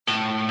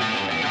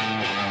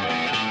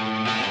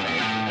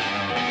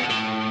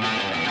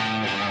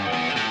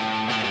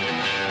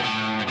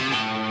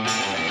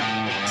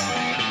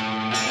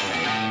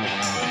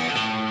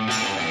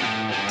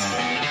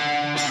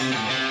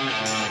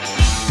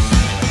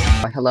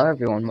Hello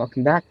everyone,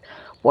 welcome back.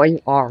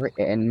 We are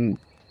in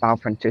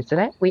Battlefront 2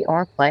 today. We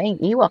are playing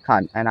Ewok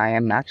Hunt, and I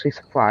am actually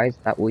surprised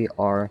that we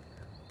are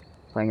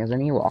playing as an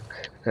Ewok,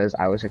 because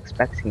I was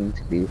expecting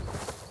to be,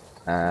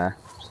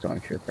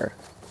 Stormtrooper.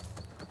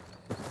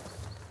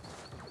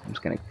 I'm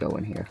just gonna go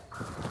in here.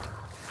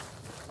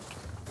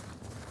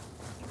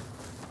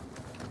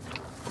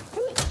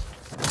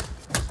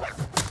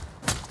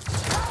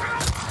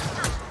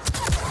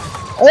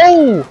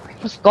 Oh! I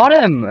just got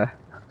him!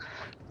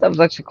 That was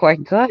actually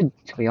quite good,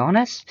 to be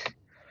honest.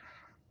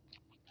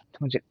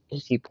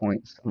 280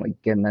 points, oh my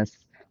goodness.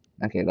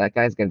 Okay, that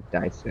guy's gonna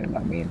die soon,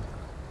 I mean,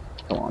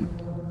 come on.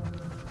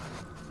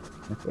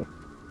 Okay,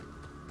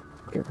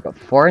 we've got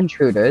 4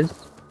 intruders.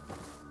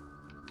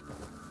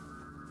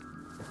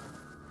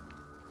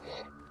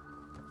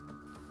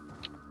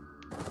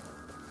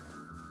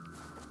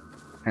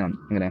 Hang on,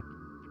 I'm gonna...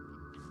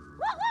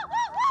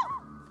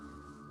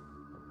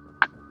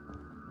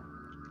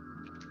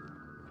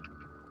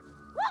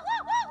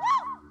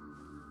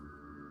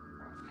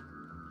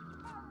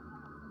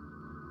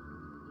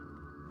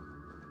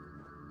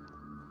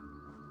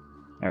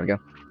 There we go.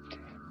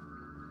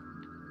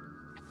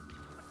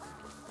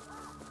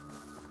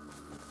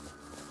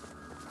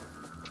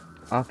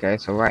 Okay,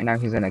 so right now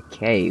he's in a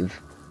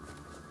cave.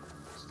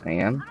 I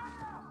am.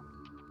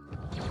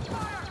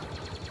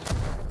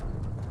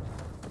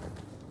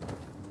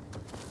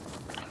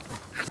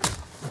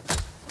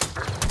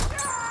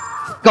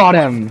 Got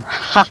him!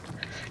 Ha!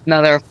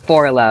 Now there are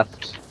 4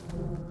 left.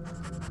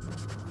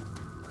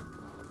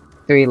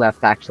 3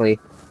 left, actually.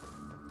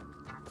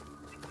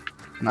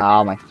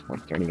 Oh, my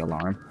dirty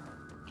alarm.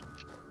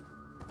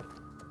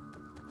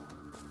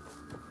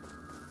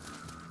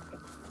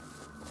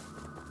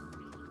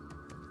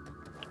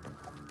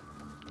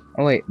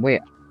 Oh,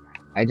 wait.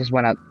 I just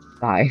went outside.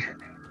 I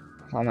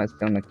thought I was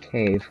still in the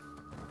cave.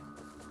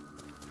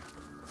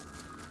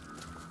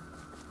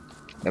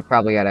 They're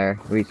probably at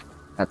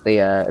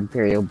the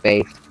Imperial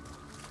base.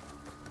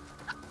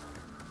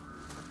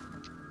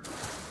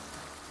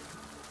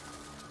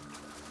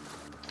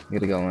 I'm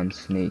gonna go in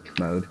sneak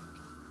mode.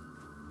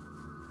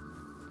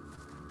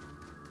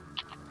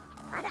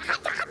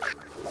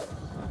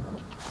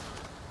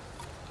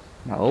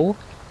 No,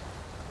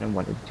 I don't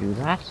want to do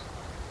that.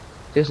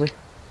 Seriously, I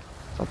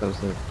thought that was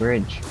the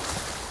bridge.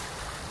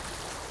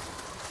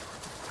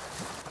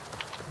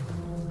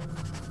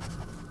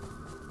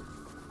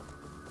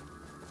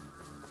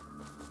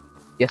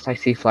 Yes, I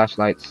see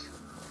flashlights.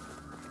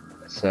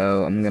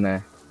 So I'm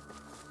gonna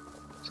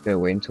just go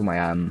wait until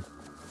my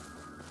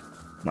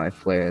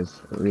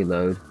flares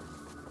reload.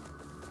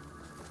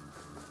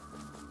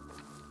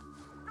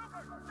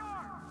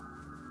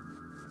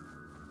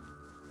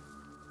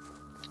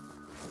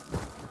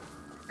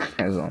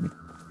 As on.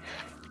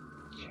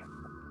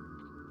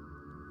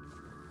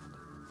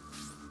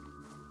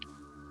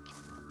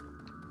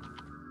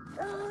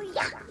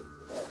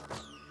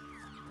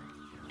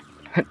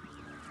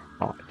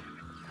 Oh.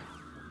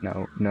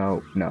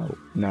 No.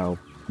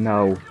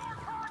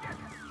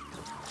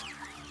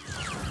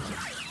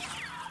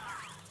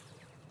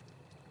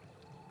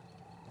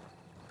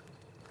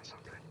 That's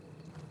not good.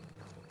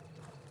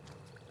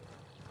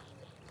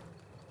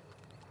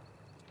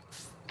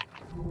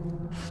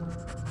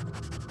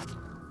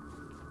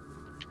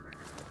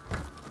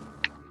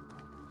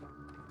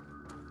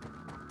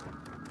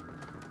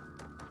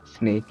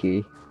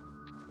 Sneaky.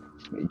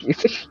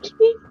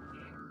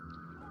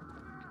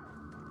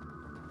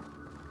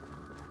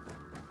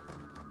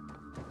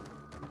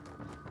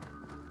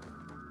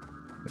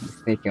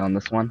 Sneaky on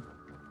this one.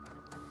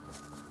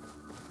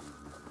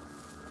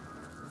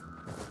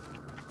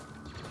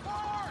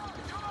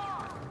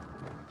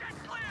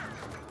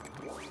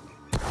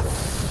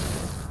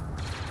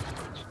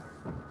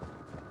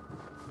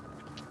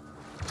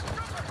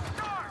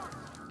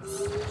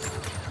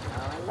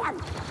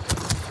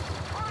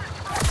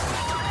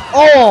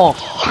 Oh,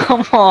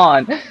 come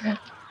on!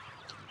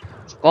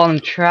 Spawn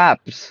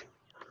traps.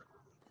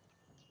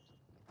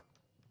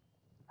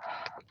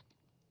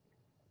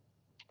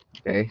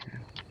 Okay.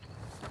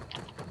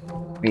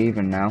 Be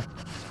even now.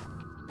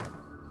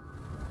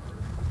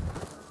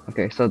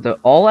 Okay, so they're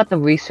all at the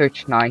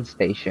Research 9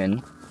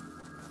 station.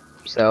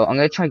 So I'm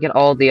gonna try and get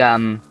all the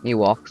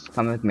Ewoks.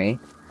 Come with me.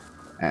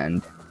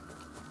 And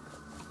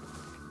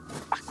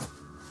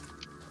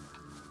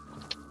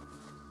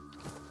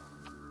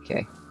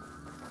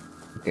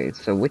okay,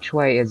 so which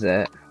way is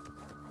it?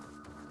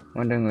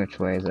 Wondering which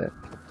way is it.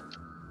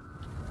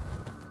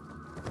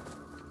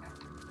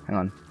 Hang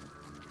on.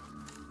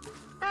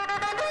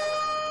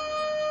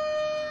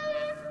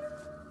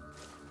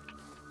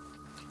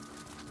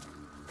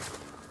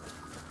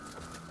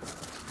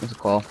 There's a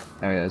call.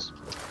 There he is.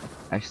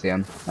 I see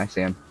him.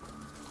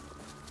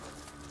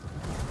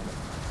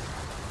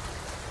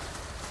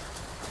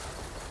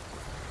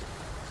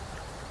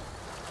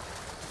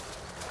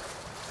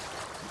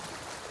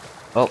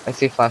 Oh, I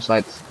see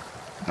flashlights.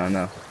 Oh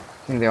no. I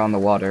think they're on the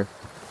water.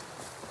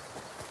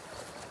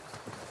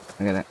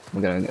 I'm gonna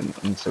get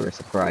into a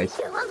surprise.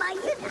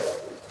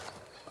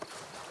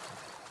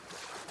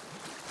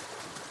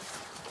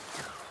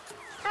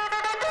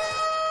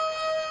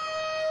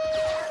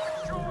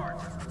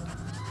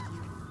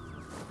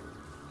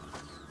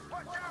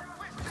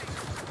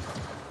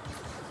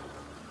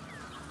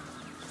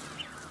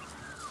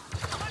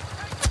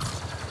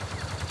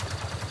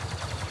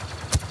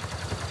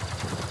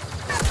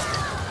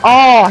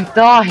 Oh, I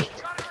died!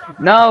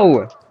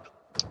 No!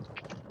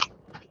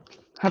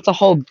 That's a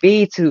whole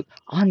B to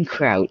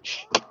uncrouch.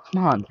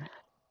 Come on.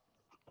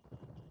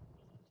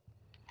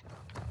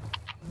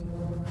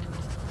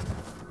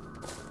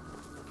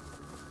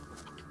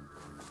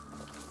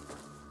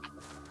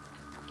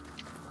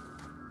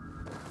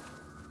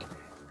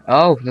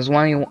 Oh, there's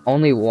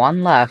only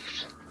one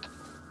left.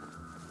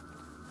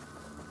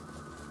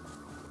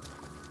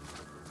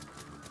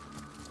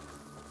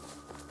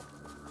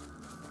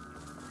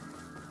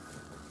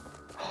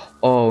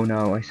 Oh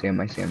no, I see him,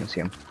 I see him, I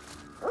see him.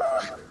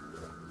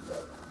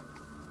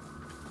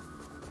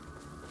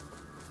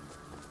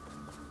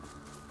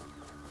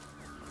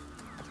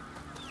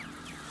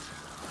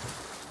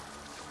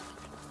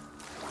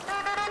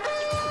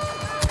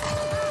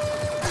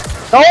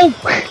 Oh!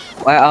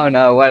 Oh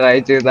no, why did I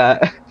do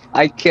that?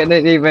 I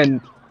couldn't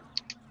even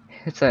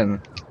hit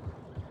him.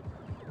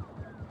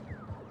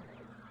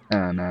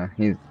 Oh no,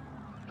 he's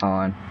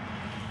gone.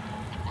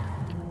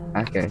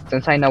 Okay,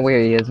 since I know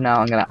where he is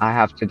now, I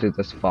have to do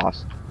this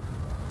fast.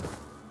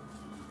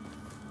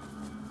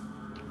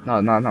 No,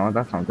 no, no,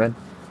 that's not good.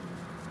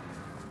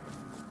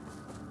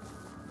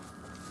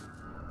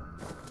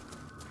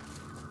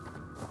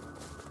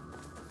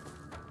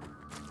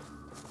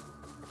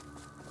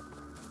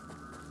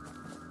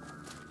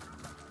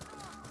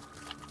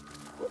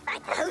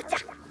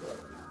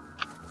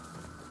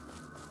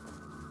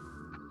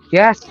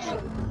 Yes!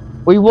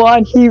 We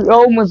won! He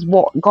almost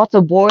got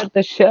aboard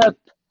the ship!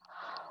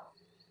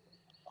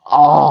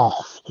 Oh,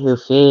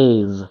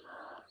 excuses.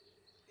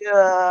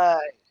 Yeah.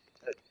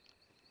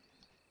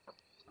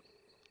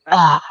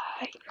 Ah,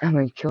 how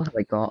many kills have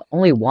I got?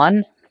 Only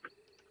one?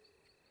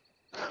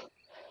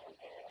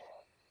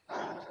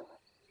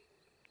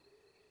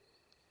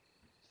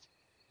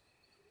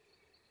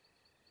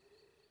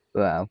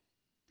 Wow.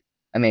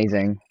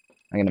 Amazing.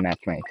 I'm gonna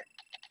matchmake.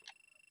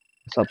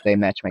 Let's hope they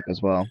matchmake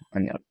as well.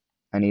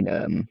 I need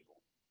so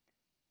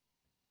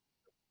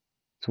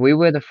we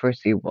were the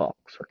first Ewoks,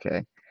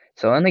 okay.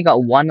 So I only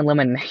got one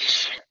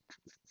elimination.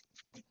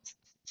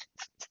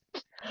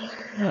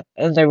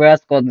 And the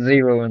rest got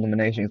 0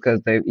 eliminations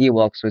because the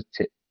Ewoks was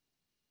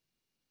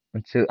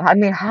two. I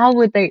mean, how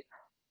would they?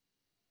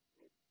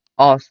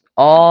 Oh,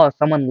 oh,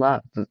 someone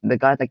left. The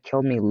guy that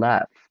killed me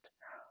left.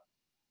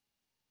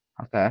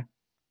 Okay.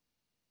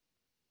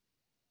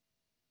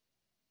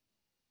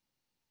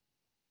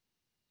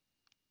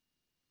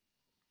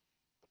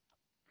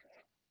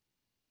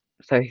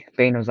 So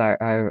Bane of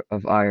Iron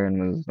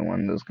was the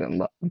one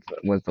that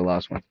was the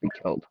last one to be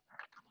killed.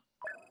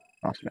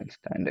 Last man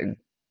standing.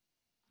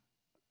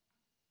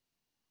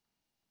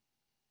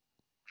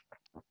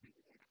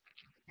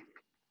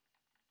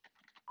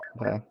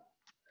 Okay.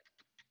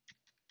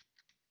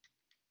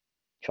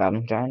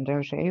 Traveling giant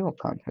there's a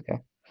Ewok. Okay.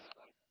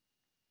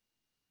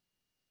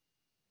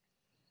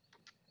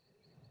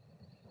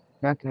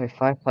 Okay,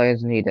 5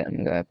 players needed.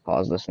 I'm gonna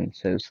pause this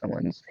until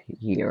someone's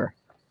here.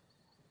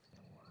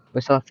 We're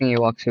selecting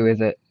Ewoks. Who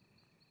is it?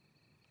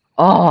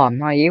 Oh,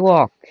 my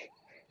Ewok.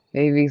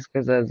 Maybe it's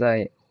because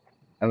I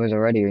was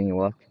already an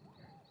Ewok.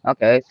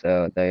 Okay,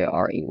 so they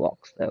are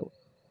Ewoks, though.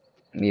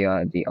 We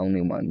are the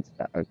only ones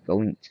that are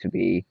going to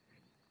be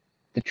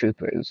the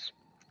troopers.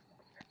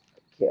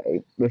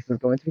 Okay, this is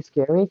going to be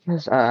scary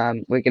because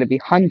we're gonna be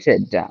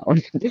hunted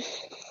down.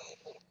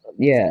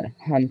 Yeah,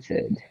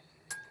 hunted.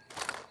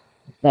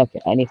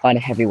 Okay, I need to find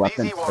a heavy These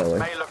weapon, Ewoks so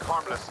may look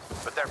harmless,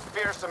 but they're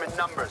fearsome in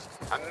numbers,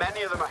 and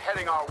many of them are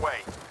heading our way.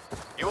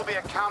 You will be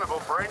accountable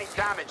for any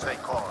damage they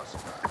cause.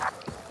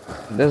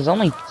 there's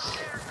only.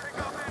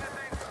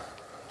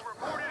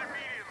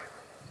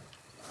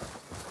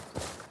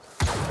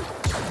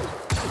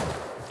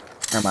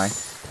 Never mind.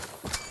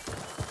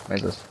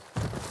 Where's this?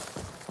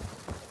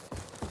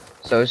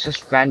 So it's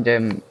just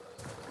random.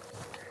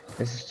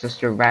 This is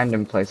just a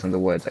random place in the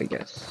woods, I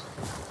guess.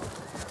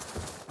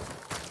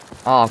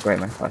 Oh, great,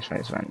 my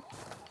flashlight is random.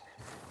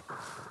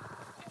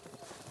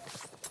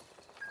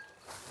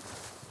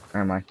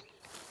 Never mind.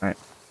 Alright.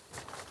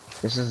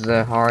 This is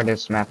the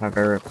hardest map I've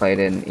ever played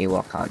in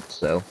Ewok Hunt,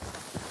 so.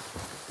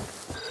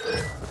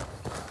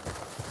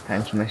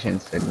 Transmission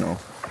signal.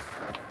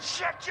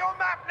 Check your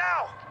map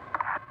now!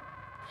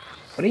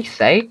 What did he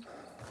say?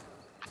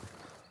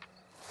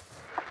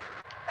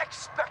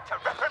 Expect a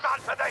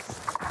reprimand for this!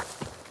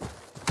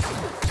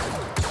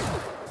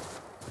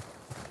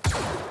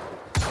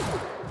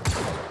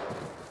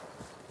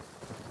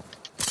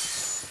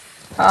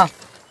 Ah.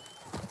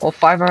 Well,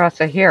 5 of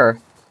us are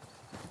here.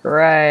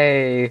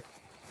 Hooray.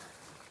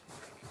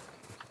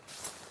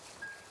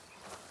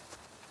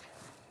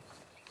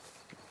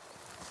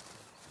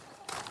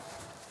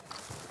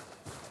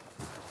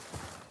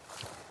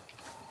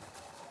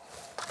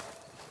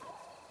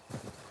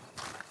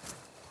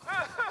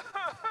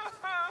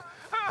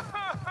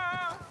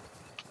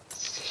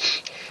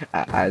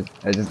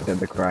 I just did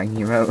the crying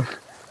emote.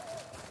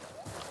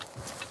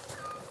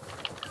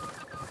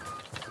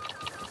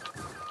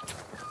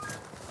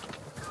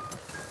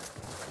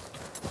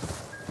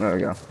 There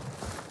we go.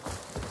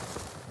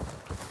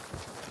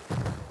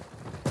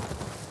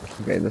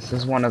 Okay, this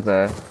is one of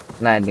the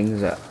landing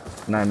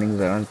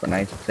zones, but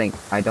I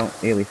don't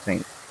really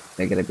think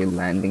they're gonna be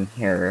landing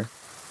here.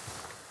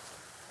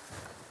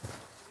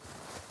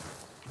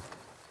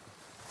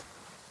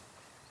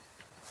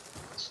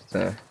 It's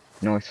the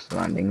north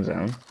landing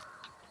zone.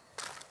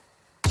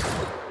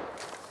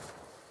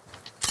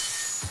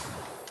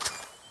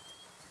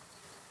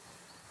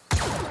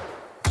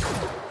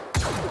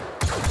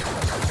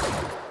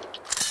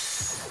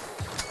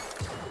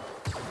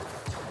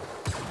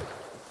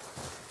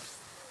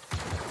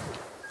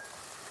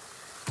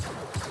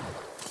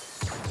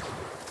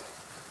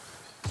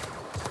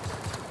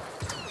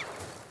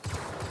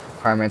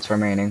 Requirements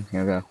remaining.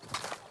 Here we go.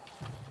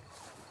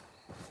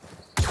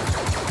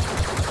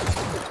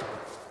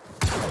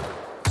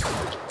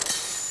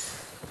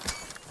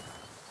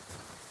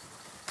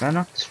 Can I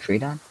knock this tree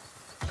down?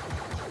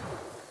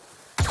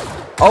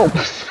 Oh!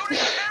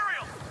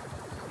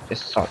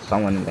 Just shot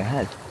someone in the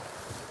head.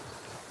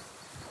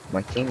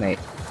 My teammate.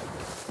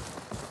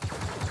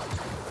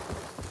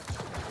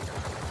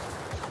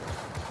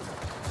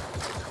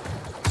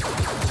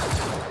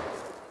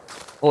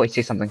 Oh, I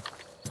see something.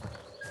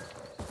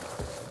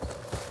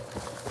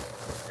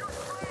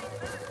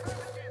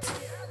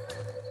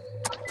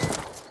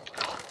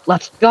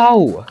 Let's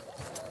go!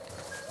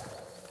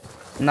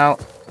 Now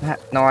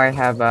I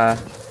have where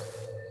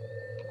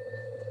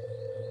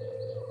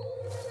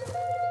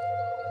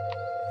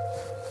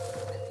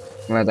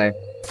are they?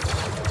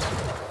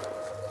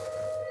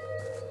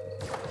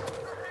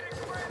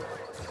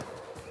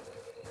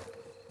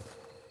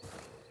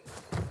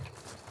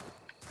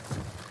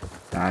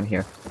 Down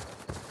here.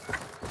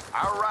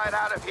 Our ride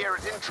out of here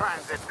is in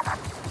transit.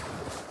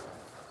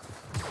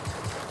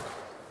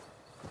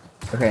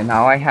 Okay,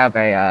 now I have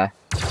a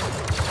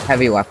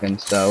heavy weapon,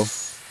 so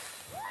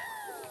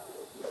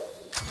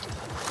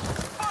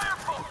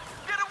Firefall!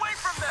 Get away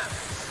from them!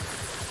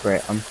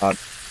 great, I'm caught.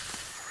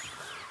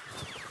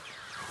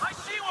 I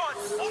see one!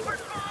 Open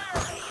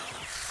fire!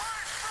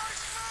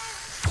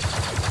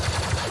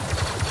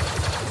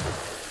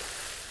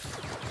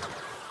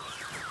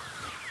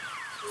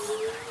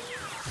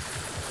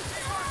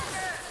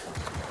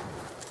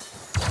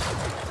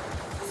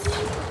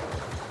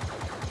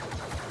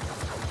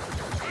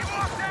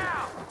 Ewok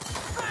now!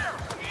 There!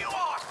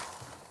 Ewok!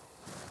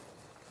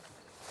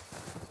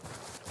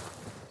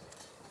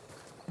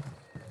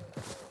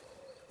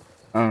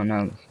 Oh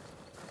no.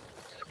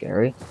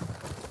 Scary.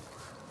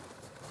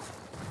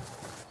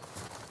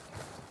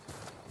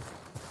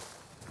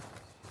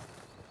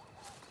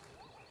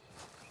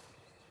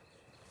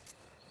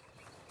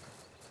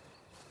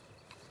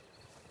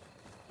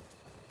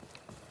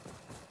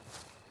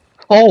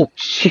 Oh,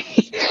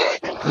 jeez.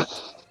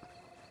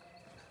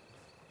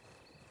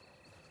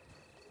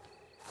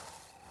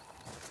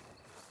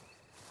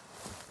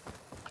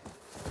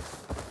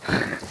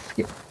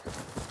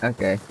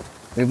 Okay,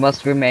 we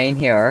must remain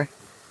here.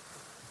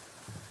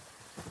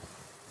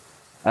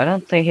 I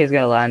don't think he's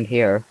gonna land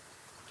here.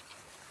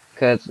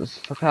 Cause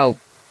look how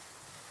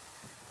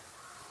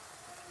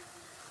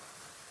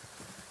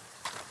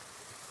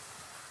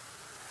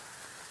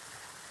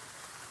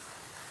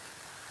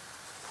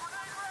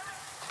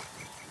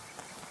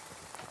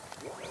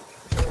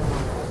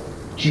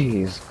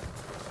jeez.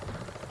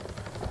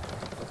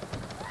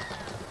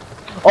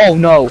 Oh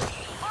no!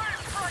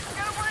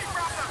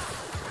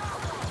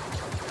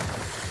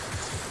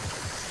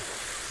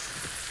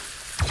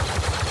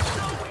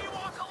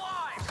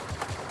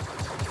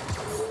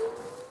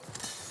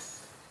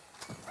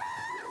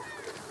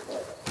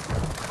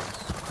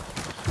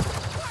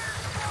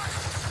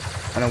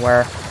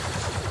 Unaware.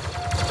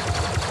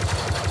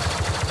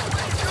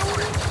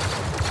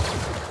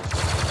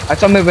 I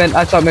saw movement,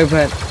 I saw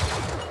movement.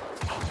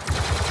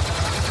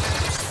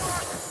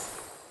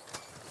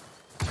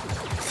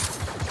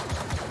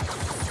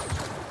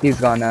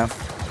 He's gone now.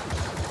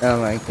 Oh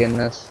my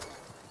goodness.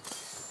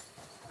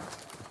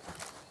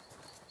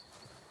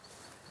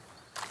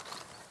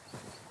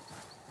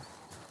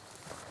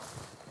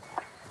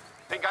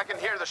 Think I can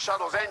hear the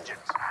shuttle's engines.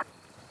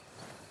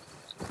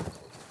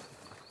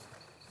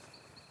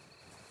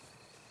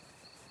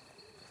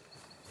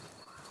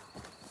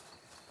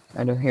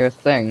 I don't hear a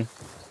thing.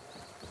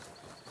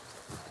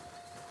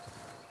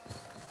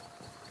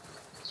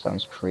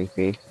 Sounds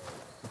creepy.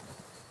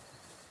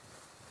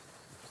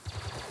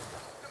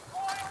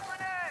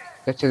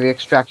 Get to the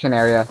extraction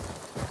area.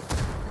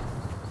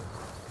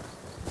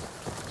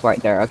 It's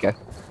right there, okay.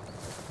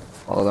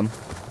 Follow them.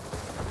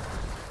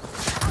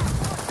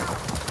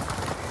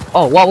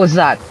 Oh, what was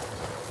that?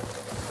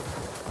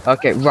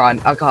 Okay, run.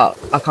 I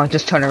can't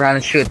just turn around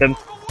and shoot them.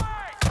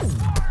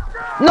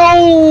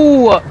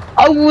 No!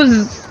 I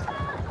was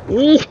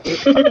the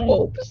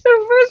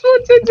first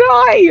one to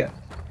die!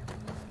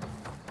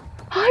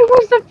 I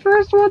was the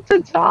first one to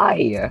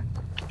die!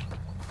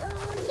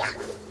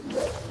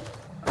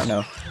 Oh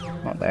no,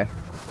 not there.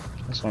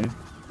 This one.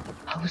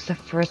 I was the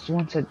first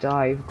one to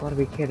die, you've gotta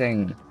be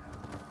kidding.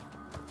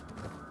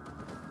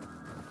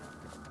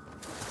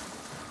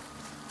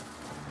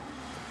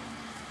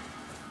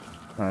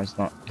 No, it's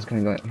not. He's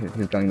gonna go.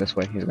 He's going this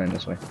way. He's going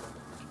this way.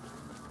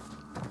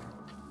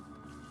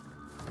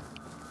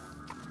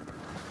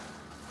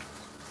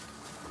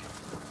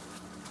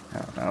 I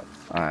don't know.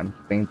 I'm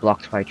being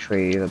blocked by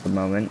trees at the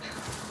moment.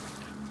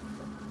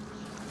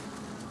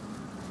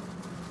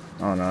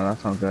 Oh no,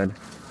 that's not good.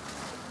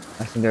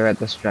 I think they're at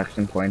the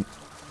distraction point.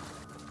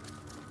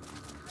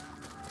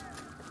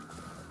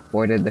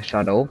 Boarded the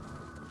shuttle.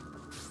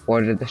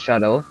 Boarded the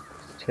shuttle.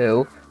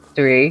 2,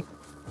 3.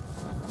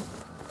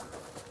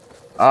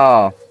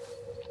 Oh.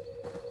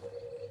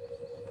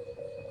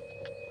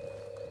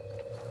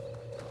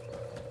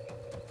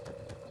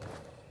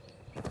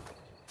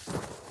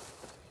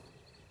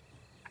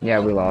 Yeah,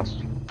 we lost.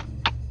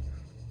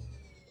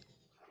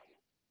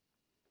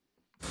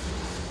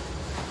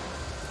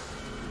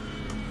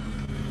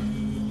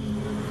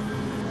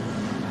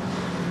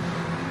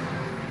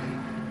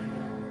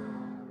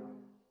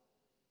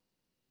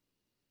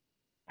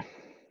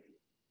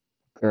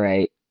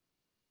 Great.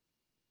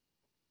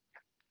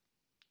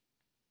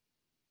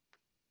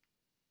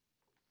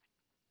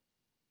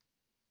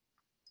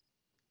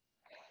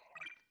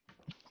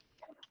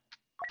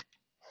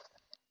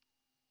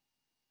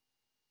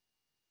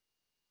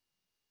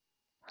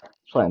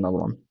 Let's play another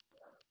one.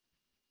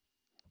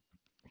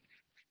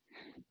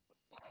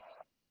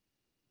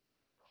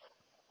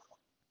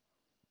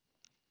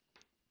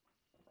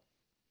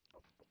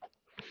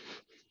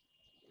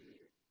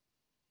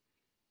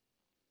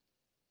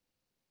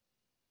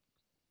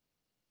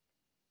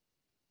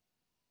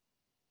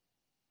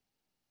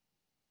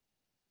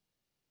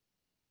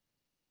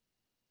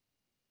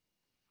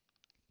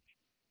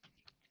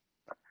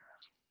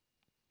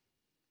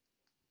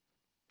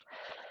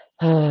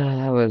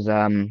 That was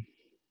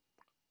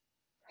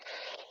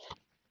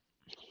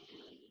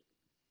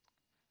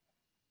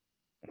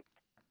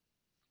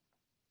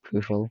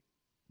crucial.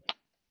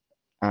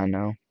 I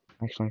know,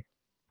 actually.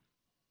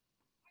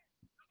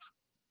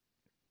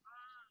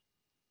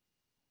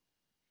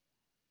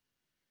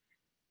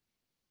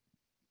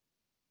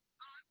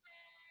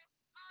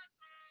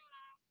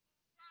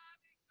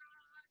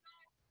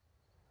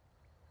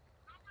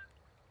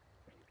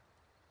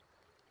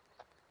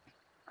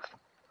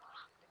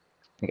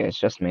 Okay, it's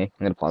just me. I'm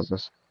gonna pause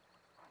this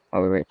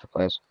while we wait for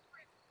players.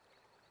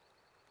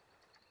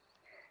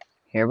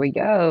 Here we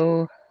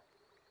go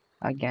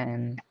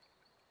again.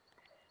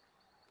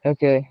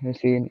 Okay,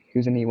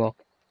 who's an Ewok?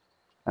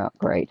 Oh,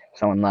 great.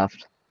 Someone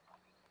left.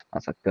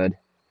 That's not good.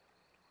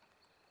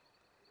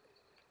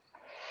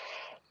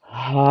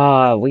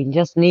 Ah, we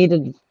just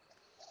needed.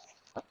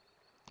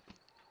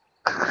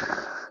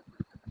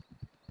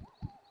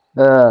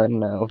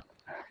 No.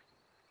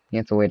 You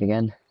have to wait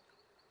again.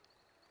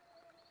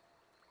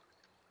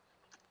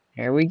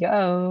 Here we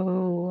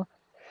go.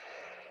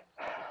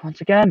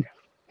 Once again.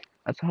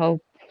 Let's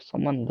hope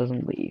someone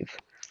doesn't leave.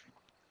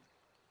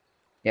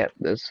 Yep,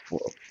 there's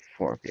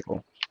four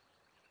people.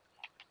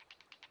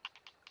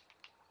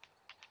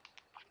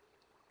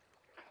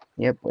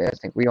 Yep, I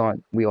think we are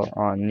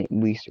on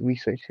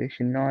research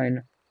station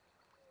 9.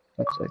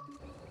 Looks like.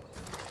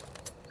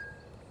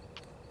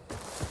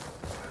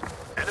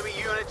 Enemy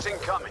units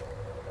incoming.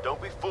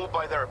 Don't be fooled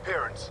by their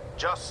appearance.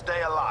 Just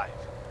stay alive.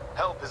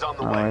 Help is on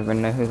the I way. don't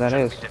even know who that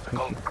Shouldn't is. be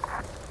difficult.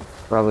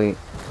 Probably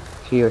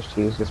he or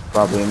she is just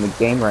probably in the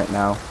game right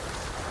now.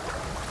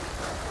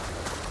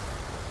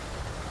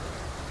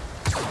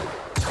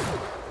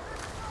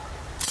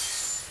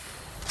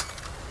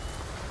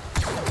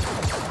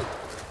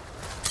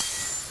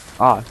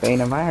 Ah, Bane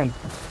of Iron.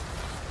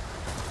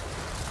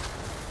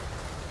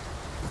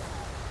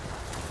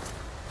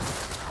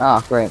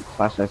 Ah, great.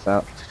 Flashlights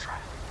out. It's a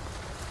trap.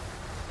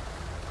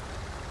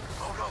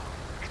 Oh no,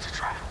 it's a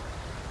trap.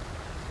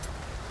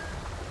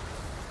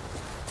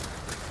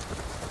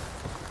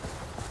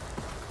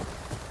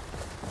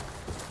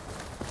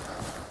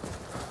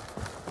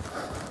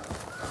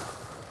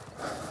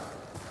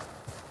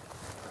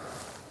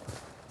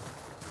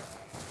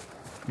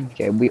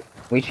 Okay,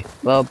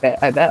 well,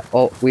 I bet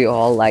we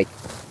all like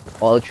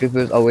all the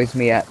troopers always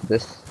meet at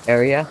this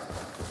area,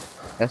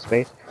 this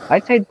space.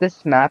 I'd say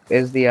this map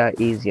is the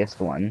easiest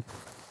one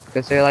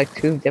because there are like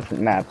two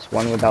different maps,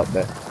 one without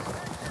the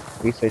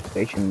research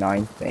station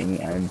 9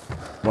 thing, and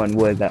one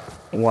with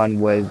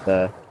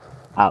the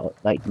out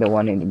like the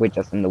one in with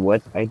us in the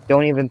woods. I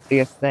don't even see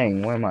a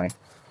thing. Where am I?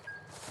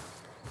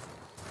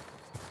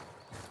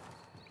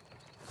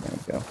 There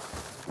we go.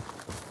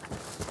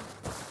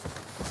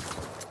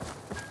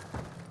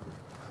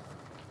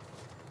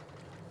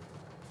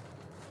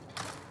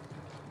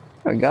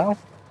 There we go.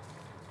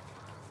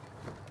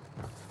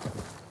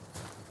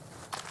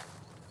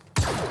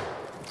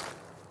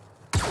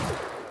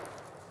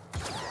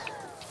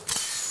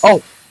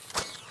 Oh!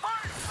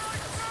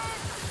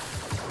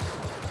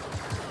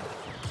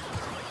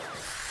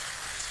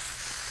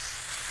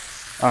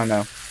 Oh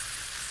no.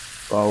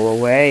 Go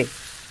away.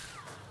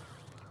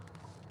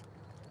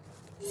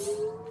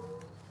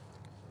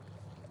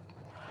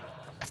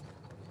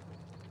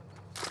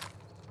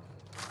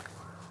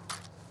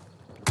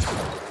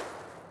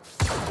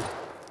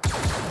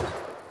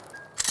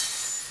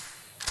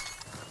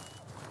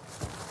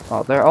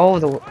 Oh, they're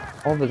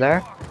over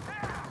there.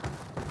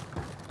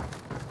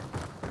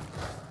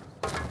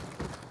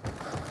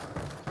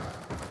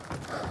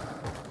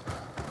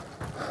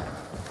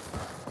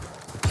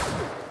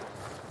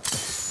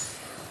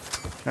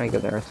 Trying to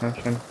get their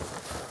attention.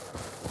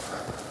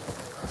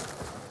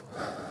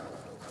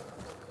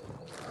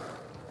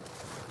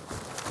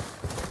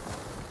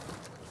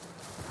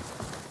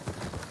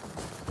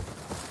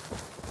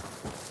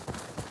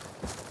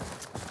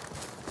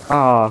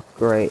 Oh,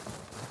 great.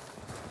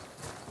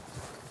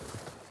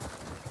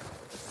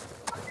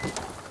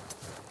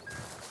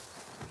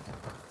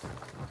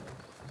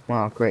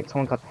 Wow, great.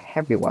 Someone got the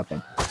heavy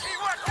weapon.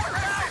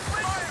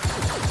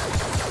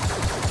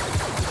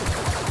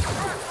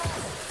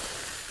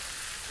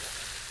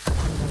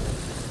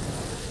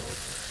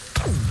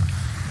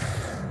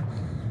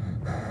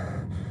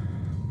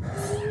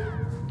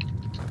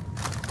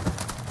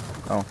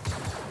 Oh.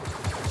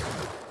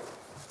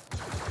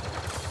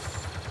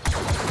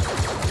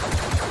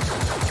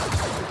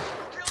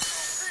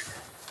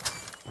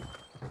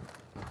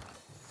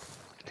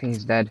 I think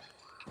he's dead.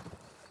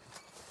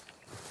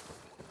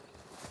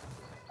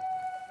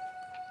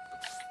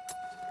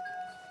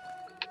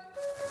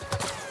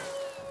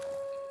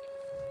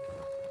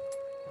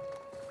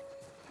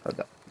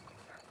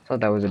 Thought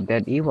that was a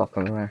dead Ewok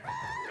over there.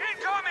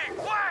 Incoming!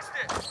 Blast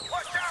it!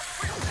 Watch out!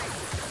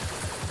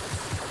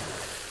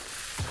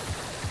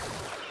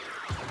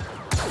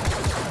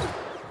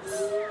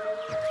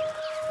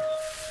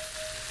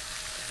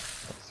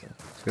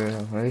 Let's go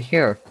over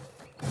here.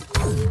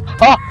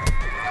 Oh!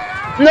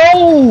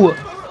 No!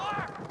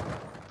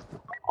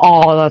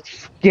 Oh, that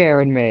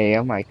scared me.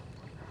 I'm like,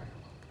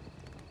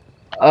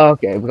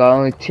 okay, we got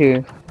only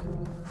two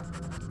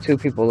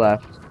people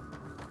left,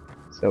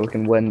 so we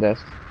can win this.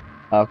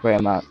 Great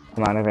amount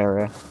of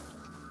area.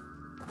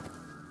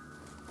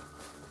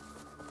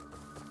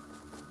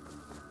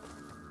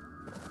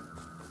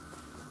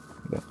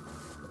 There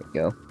we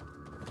go.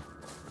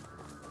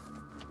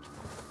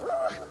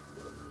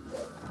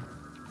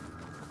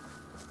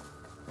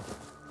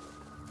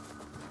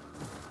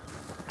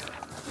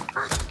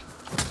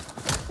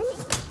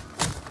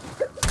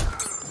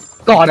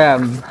 Got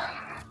him!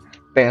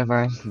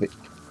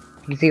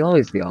 He's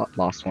always the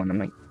last one. I'm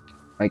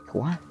like,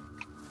 what?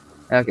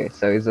 Okay,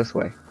 so he's this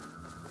way.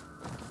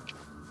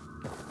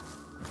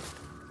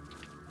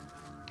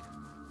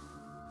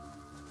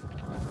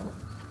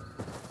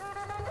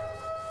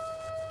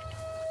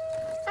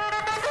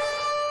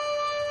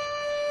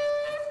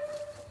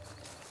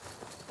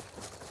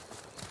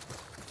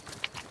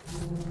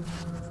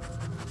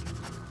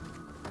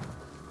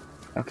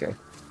 Okay.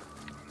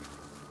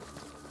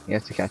 You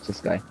have to catch this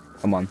guy.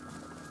 Come on.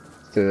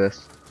 Let's do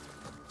this.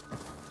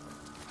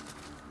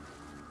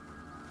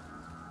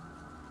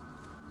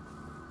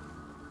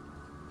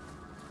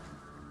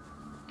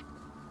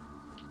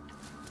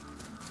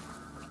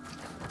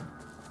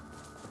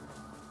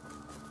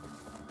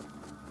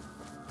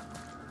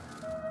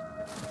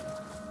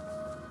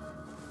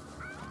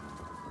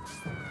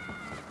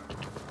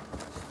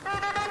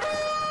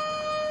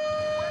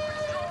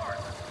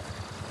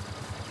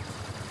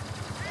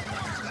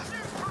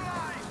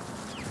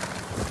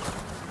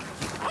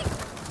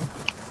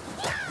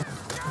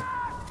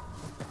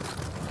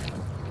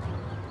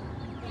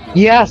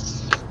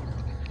 Yes!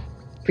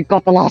 We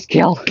got the last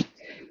kill!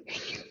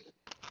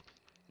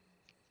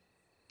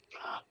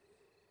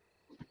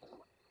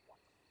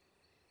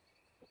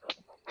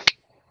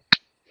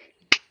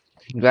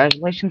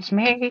 Congratulations,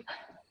 me!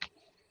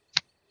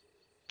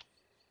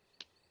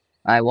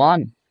 I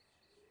won!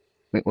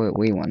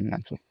 We won,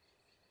 actually.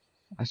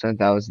 I thought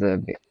that was I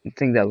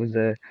think that was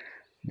the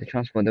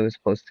transport that was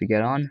supposed to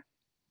get on.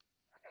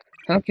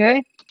 Okay.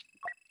 I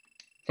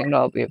think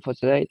that'll be it for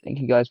today. Thank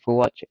you guys for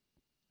watching.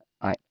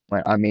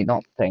 I mean,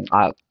 not think.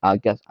 I'm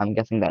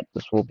guessing that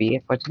this will be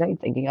it for today.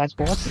 Thank you guys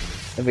for watching.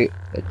 If you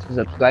to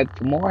subscribe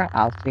for more,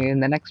 I'll see you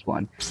in the next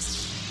one.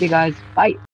 See you guys. Bye.